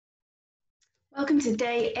Welcome to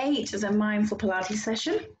day 8 of the Mindful Pilates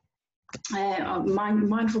session,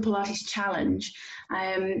 Mindful Pilates challenge.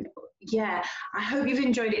 I hope you've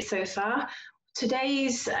enjoyed it so far.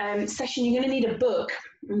 Today's session, you're going to need a book.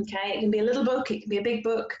 Okay, it can be a little book, it can be a big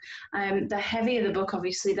book. The heavier the book,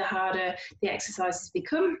 obviously, the harder the exercises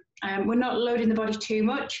become. We're not loading the body too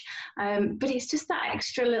much, but it's just that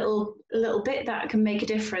extra little bit that can make a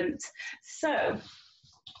difference. So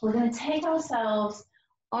we're going to take ourselves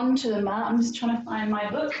onto the mat. I'm just trying to find my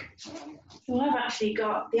book. So I've actually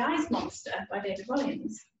got The Ice Monster by David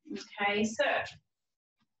Williams. Okay, so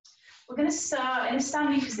we're going to start in a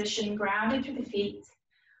standing position, grounded through the feet.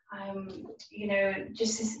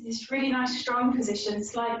 Just this really nice strong position,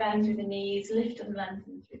 slight bend through the knees, lift and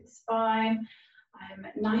lengthen through the spine,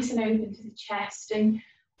 nice and open to the chest. And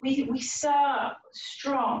we start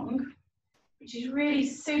strong, which is really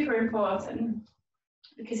super important,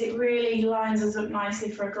 because it really lines us up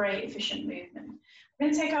nicely for a great efficient movement. We're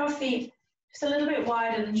going to take our feet just a little bit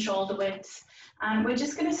wider than shoulder width, and we're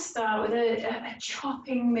just going to start with a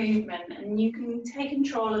chopping movement, and you can take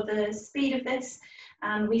control of the speed of this,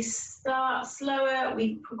 and we start slower,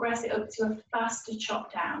 we progress it up to a faster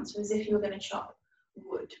chop down, so as if you were going to chop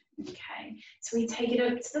wood. Okay, so we take it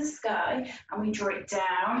up to the sky and we draw it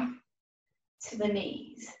down to the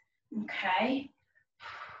knees. Okay.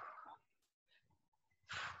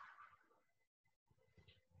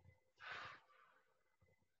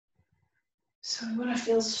 So we want to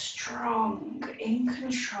feel strong, in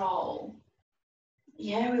control.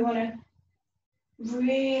 Yeah, we want to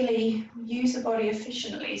really use the body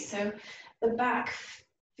efficiently, so the back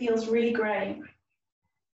feels really great.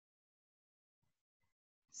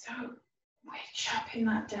 So we're chopping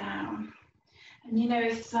that down. And you know,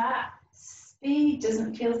 if that speed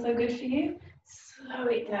doesn't feel so good for you, slow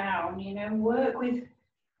it down, you know, work with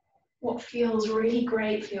what feels really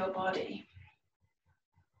great for your body.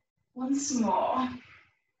 Once more.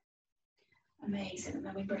 Amazing, and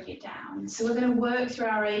then we bring it down. So we're going to work through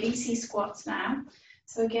our ABC squats now.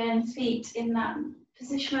 So again, feet in that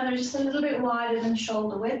position where they're just a little bit wider than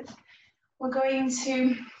shoulder width. We're going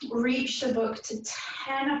to reach the book to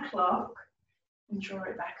 10 o'clock and draw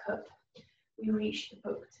it back up. We reach the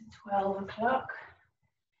book to 12 o'clock,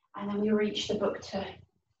 and then we reach the book to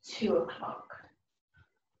 2 o'clock.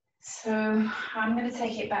 So I'm going to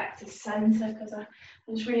take it back to center, because I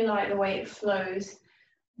just really like the way it flows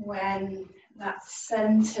when that's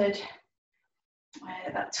centered,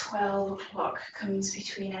 that 12 o'clock comes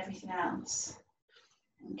between everything else.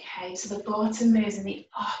 Okay, so the bottom moves in the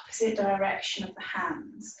opposite direction of the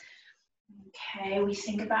hands. Okay, we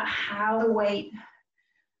think about how the weight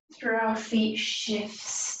through our feet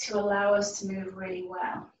shifts to allow us to move really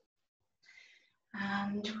well.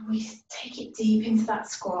 And we take it deep into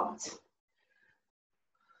that squat.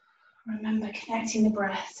 Remember, connecting the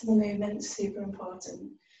breath to the movement is super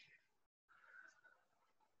important.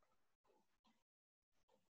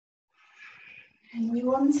 And we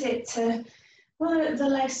want it to, well, the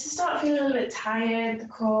legs to start feeling a little bit tired, the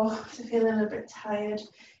core to feel a little bit tired.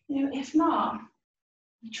 You know, if not,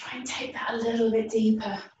 we try and take that a little bit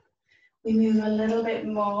deeper. We move a little bit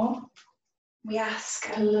more. We ask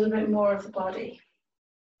a little bit more of the body.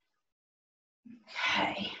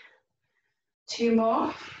 Okay, 2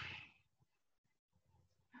 more.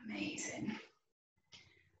 Amazing.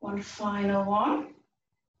 One final one.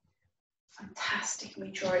 Fantastic,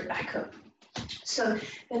 we draw it back up. So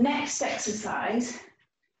the next exercise,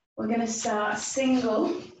 we're going to start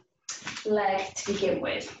single leg to begin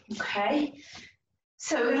with, okay?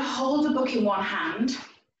 So we're going to hold the book in one hand,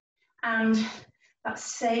 and that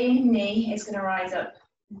same knee is going to rise up,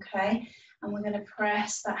 okay? And we're going to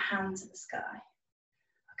press that hand to the sky.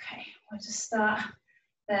 Okay, we'll just start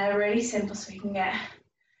there, really simple, so we can get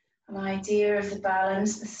an idea of the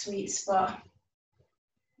balance, the sweet spot.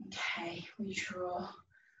 Okay, we draw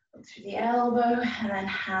up through the elbow and then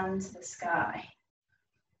hand to the sky.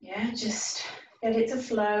 Yeah, just get it to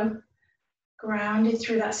flow, grounded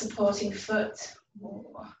through that supporting foot.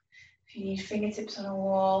 Or if you need fingertips on a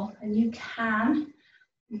wall, then you can.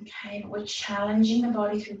 Okay, but we're challenging the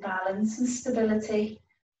body through balance and stability.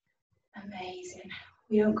 Amazing.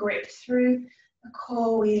 We don't grip through the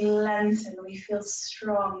core, we lengthen, we feel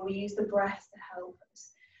strong, we use the breath to help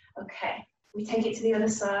us. Okay, we take it to the other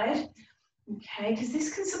side. Okay, because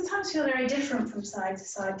this can sometimes feel very different from side to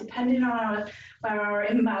side, depending on where our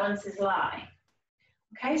imbalances lie.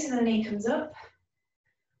 Okay, so the knee comes up,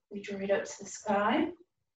 we draw it up to the sky,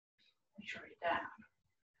 we draw it down.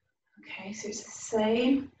 Okay, so it's the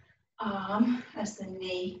same arm as the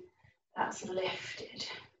knee that's lifted.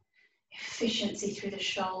 Efficiency through the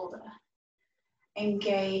shoulder.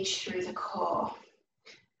 engage through the core.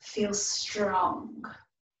 Feel strong.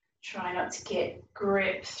 Try not to get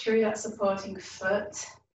grip through that supporting foot.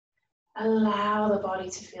 Allow the body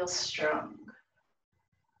to feel strong.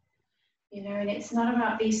 You know, and it's not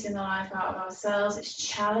about beasting the life out of ourselves, it's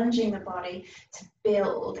challenging the body to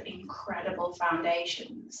build incredible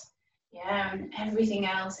foundations. Yeah, and everything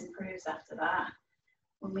else improves after that.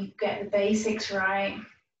 When we get the basics right,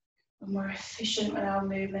 when we're efficient with our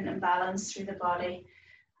movement and balance through the body,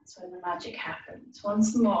 that's when the magic happens.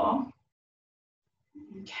 Once more.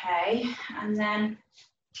 Okay, and then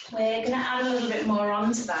we're going to add a little bit more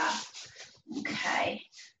onto that. Okay,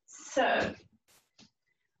 so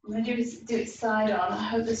I'm going to do it side on. I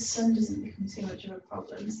hope the sun doesn't become too much of a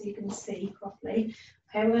problem so you can see properly.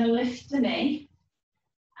 Okay, we're going to lift the knee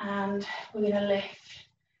and we're going to lift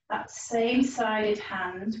that same sided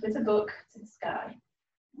hand with the book to the sky.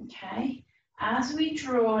 Okay, as we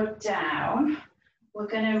draw down, we're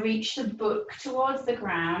going to reach the book towards the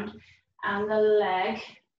ground and the leg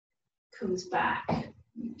comes back.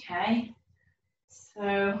 Okay,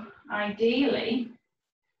 so ideally,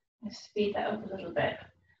 let's speed that up a little bit.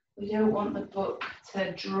 We don't want the book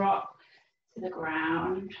to drop to the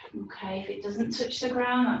ground. Okay, if it doesn't touch the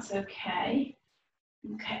ground, that's okay.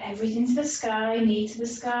 Okay, everything to the sky, knee to the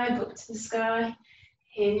sky, book to the sky.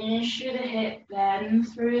 Hinge through the hip, bend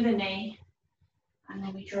through the knee, and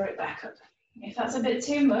then we draw it back up. If that's a bit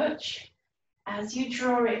too much, as you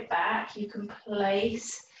draw it back, you can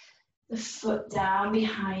place the foot down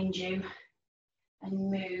behind you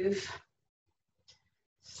and move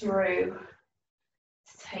through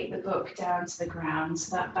to take the book down to the ground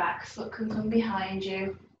so that back foot can come behind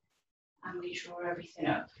you and we draw everything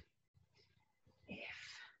up. If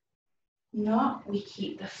not, we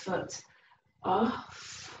keep the foot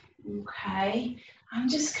off. Okay, I've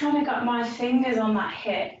just kind of got my fingers on that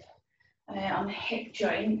hip, on the hip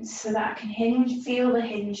joint, so that I can feel the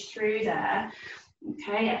hinge through there.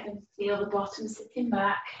 Okay, I can feel the bottom sitting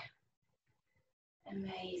back.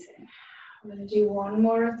 Amazing. I'm going to do one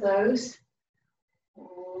more of those.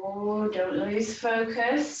 Oh, don't lose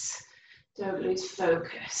focus. Don't lose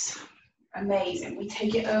focus. Amazing. We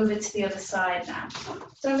take it over to the other side now.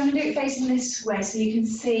 So I'm going to do it facing this way so you can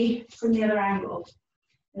see from the other angle.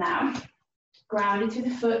 Now, grounded to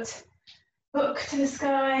the foot, book to the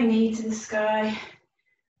sky, knee to the sky.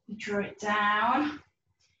 We draw it down.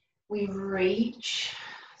 We reach.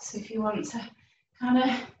 So if you want to kind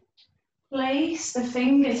of place the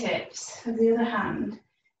fingertips of the other hand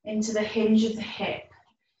into the hinge of the hip,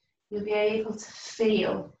 you'll be able to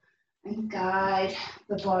feel and guide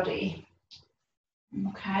the body.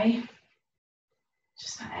 Okay,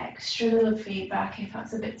 just that extra little feedback. If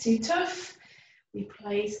that's a bit too tough, we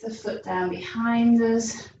place the foot down behind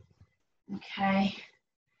us. Okay,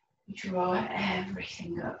 we draw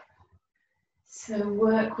everything up. So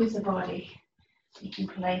work with the body. You can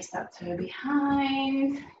place that toe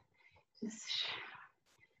behind. Just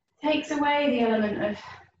takes away the element of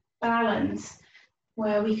balance,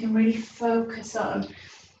 where we can really focus on,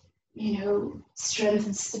 you know, strength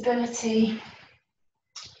and stability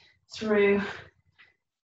through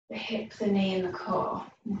the hip, the knee and the core.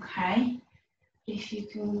 Okay, if you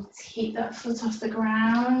can keep that foot off the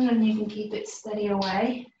ground and you can keep it steady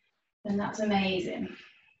away, then that's amazing.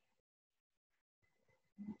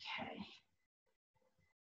 Okay.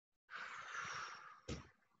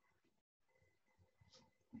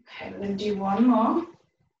 Okay, we're going to do one more.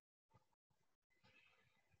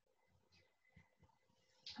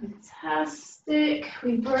 Fantastic.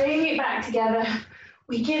 We bring it back together.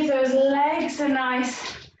 We give those legs a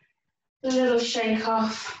nice little shake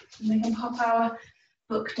off. And we can pop our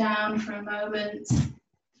book down for a moment.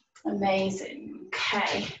 Amazing.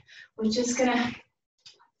 Okay, we're just going to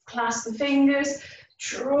clasp the fingers,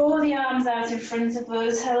 draw the arms out in front of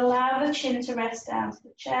us, allow the chin to rest down to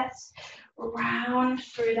the chest, round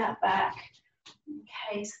through that back.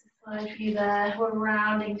 Okay, so the side view there, we're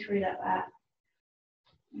rounding through that back.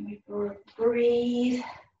 And we breathe.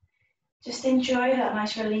 Just enjoy that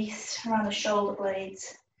nice release around the shoulder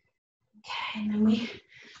blades. Okay, and then we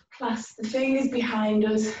clasp the fingers behind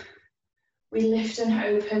us. We lift and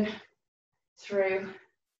open through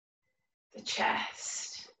the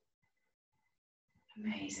chest.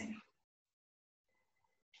 Amazing.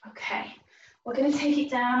 Okay, we're going to take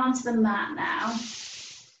it down onto the mat now,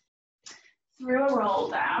 through a roll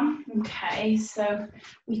down. Okay, so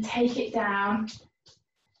we take it down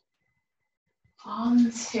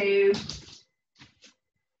onto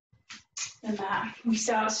the mat. We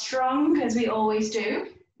start strong, as we always do.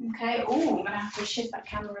 Okay, oh, I'm going to have to shift that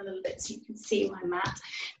camera a little bit so you can see my mat.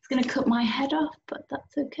 It's going to cut my head off, but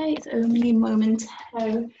that's okay. It's only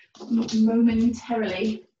momentarily.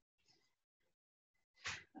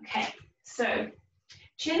 Okay, so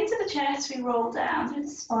chin to the chest, we roll down through the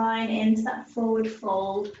spine into that forward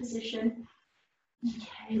fold position.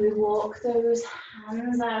 Okay, we walk those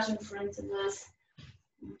hands out in front of us.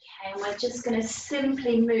 Okay, and we're just going to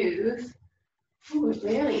simply move. Oh, we've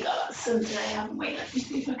really got that sun today, haven't we? Let me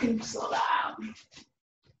see if I can sort that out.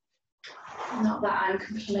 Not that I'm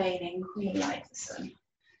complaining, we like the sun.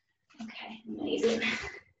 Okay, amazing.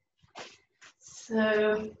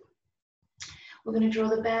 So we're going to draw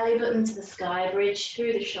the belly button to the sky bridge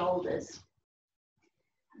through the shoulders.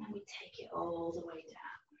 And then we take it all the way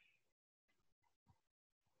down.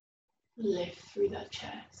 Lift through that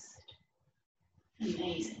chest.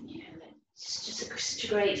 Amazing, you know, it's just such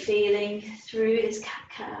a great feeling through this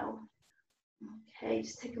cat-cow. Okay,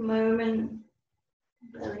 just take a moment.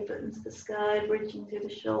 Belly button to the sky, bridging through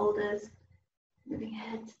the shoulders, moving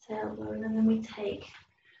head to tailbone, and then we take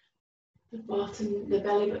the bottom, the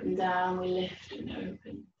belly button down, we lift and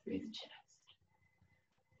open through the chest.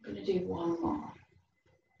 I'm going to do one more.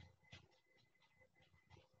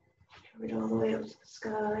 Draw it all the way up to the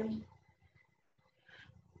sky.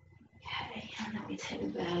 Okay, and then we take the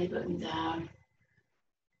belly button down,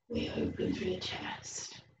 we open through the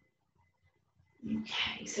chest.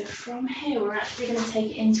 Okay, so from here we're actually going to take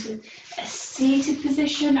it into a seated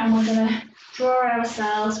position, and we're going to draw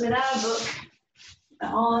ourselves with our book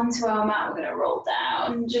onto our mat. We're going to roll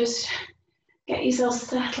down, just get yourself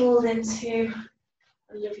settled into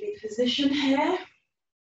a lovely position here.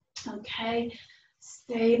 Okay,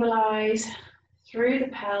 stabilise through the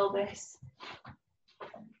pelvis.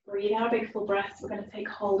 Breathe out a big full breath. We're going to take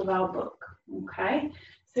hold of our book. Okay,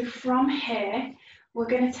 so from here we're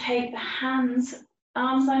going to take the hands,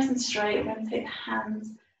 arms nice and straight. We're going to take the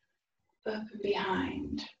hands up and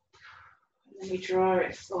behind, and then we draw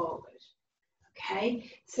it forward. Okay,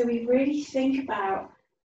 so we really think about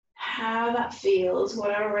how that feels,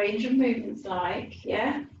 what our range of movement's like.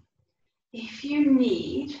 Yeah, if you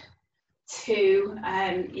need to,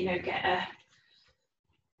 you know, get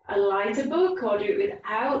a lighter book or do it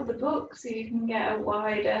without the book, so you can get a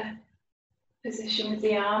wider position with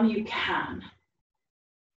the arm, you can.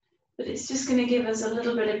 But it's just going to give us a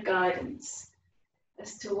little bit of guidance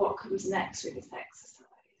as to what comes next with this exercise.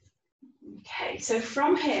 Okay, so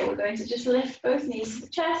from here we're going to just lift both knees to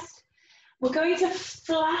the chest. We're going to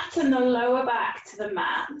flatten the lower back to the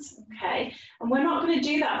mat, okay? And we're not going to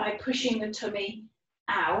do that by pushing the tummy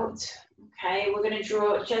out, okay? We're going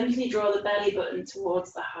to gently draw the belly button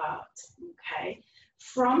towards the heart, okay?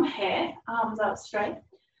 From here, arms out straight,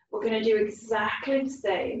 we're going to do exactly the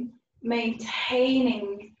same,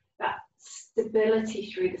 maintaining that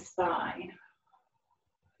stability through the spine.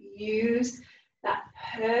 Use that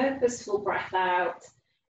purposeful breath out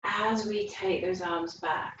as we take those arms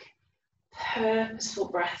back. Purposeful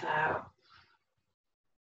breath out.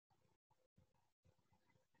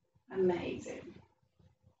 Amazing.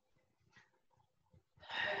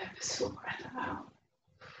 Purposeful breath out.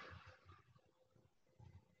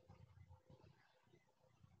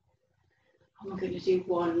 And we're going to do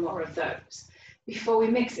one more of those before we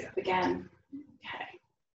mix it up again. Okay.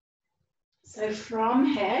 So from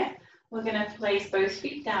here, we're going to place both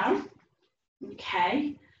feet down.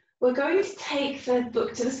 Okay. We're going to take the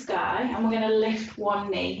book to the sky, and we're going to lift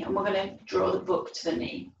one knee, and we're going to draw the book to the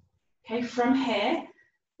knee. Okay. From here,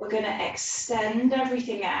 we're going to extend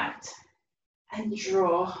everything out and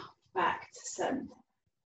draw back to center.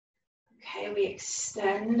 Okay. We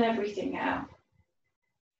extend everything out.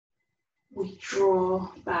 We draw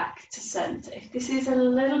back to center. If this is a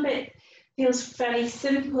little bit, feels fairly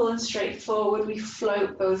simple and straightforward, we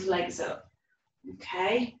float both legs up.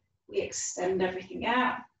 Okay, we extend everything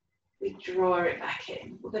out, we draw it back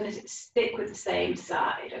in. We're going to stick with the same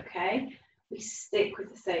side, okay? We stick with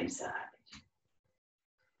the same side.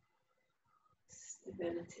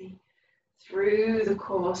 Stability through the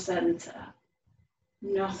core center.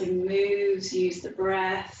 Nothing moves, use the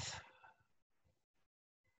breath.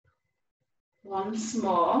 Once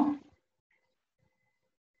more.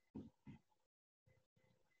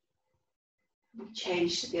 We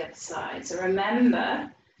change to the other side. So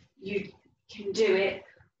remember, you can do it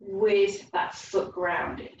with that foot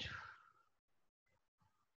grounded.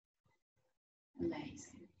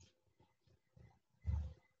 Amazing.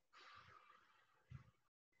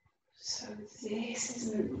 So this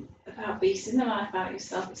isn't about beating the life out of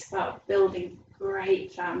yourself, it's about building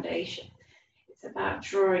great foundation. It's about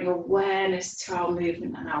drawing awareness to our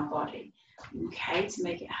movement and our body. Okay, to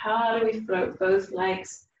make it harder, we float both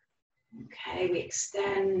legs. Okay, we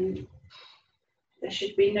extend, There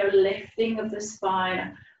should be no lifting of the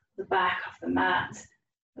spine, the back of the mat.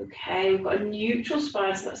 Okay, we've got a neutral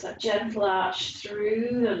spine, so that's that gentle arch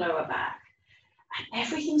through the lower back. And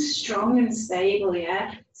everything's strong and stable,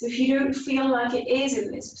 yeah? So if you don't feel like it is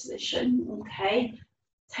in this position, okay,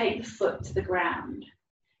 take the foot to the ground.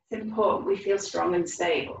 It's important we feel strong and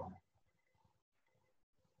stable.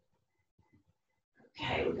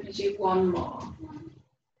 Okay, we're going to do one more.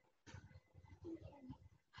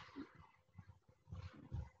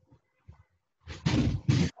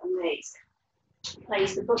 Amazing.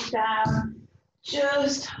 Place the book down.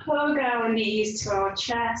 Just hug our knees to our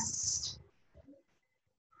chest.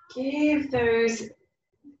 Give those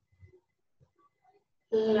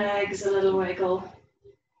legs a little wiggle.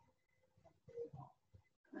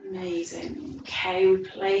 Amazing. Okay, we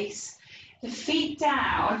place the feet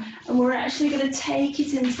down and we're actually going to take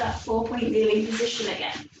it into that 4-point kneeling position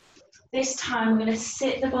again. This time we're going to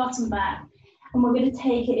sit the bottom back and we're going to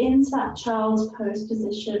take it into that child's pose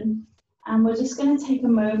position, and we're just going to take a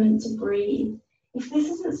moment to breathe. If this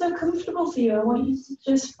isn't so comfortable for you, I want you to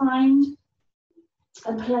just find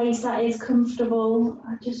a place that is comfortable.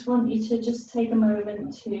 I just want you to just take a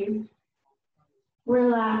moment to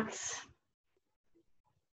relax.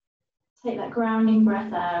 Take that grounding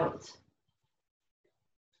breath out.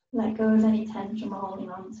 Let go of any tension we're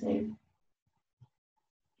holding on to.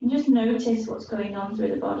 And just notice what's going on through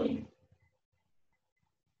the body.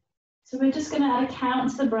 So we're just going to add a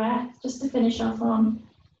count to the breath, just to finish off on.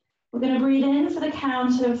 We're going to breathe in for the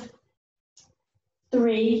count of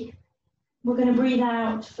 3. We're going to breathe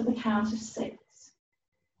out for the count of 6.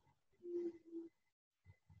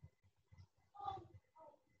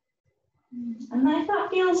 And if that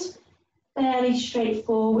feels fairly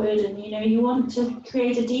straightforward and you want to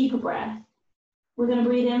create a deeper breath, we're going to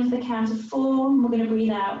breathe in for the count of 4 and we're going to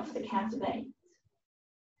breathe out for the count of 8.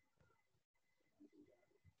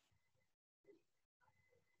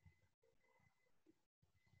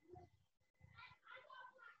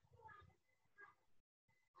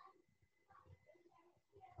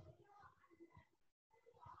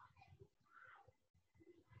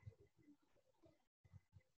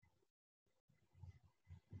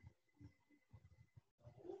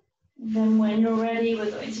 And then when you're ready, we're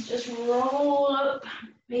going to just roll up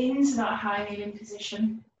into that high kneeling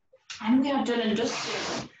position. And we are done and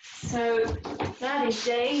dusted. So that is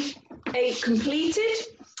day 8 completed.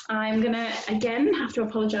 I'm gonna again have to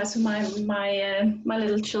apologise for my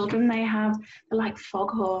little children. They're like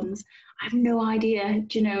foghorns. I have no idea.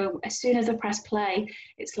 As soon as I press play,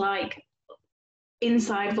 it's like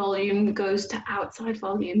inside volume goes to outside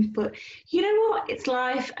volume. But you know what? It's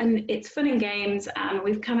life and it's fun and games, and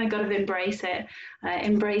we've kind of got to embrace it,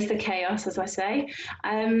 embrace the chaos, as I say.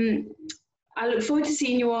 I look forward to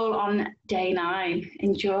seeing you all on day 9.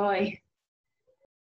 Enjoy.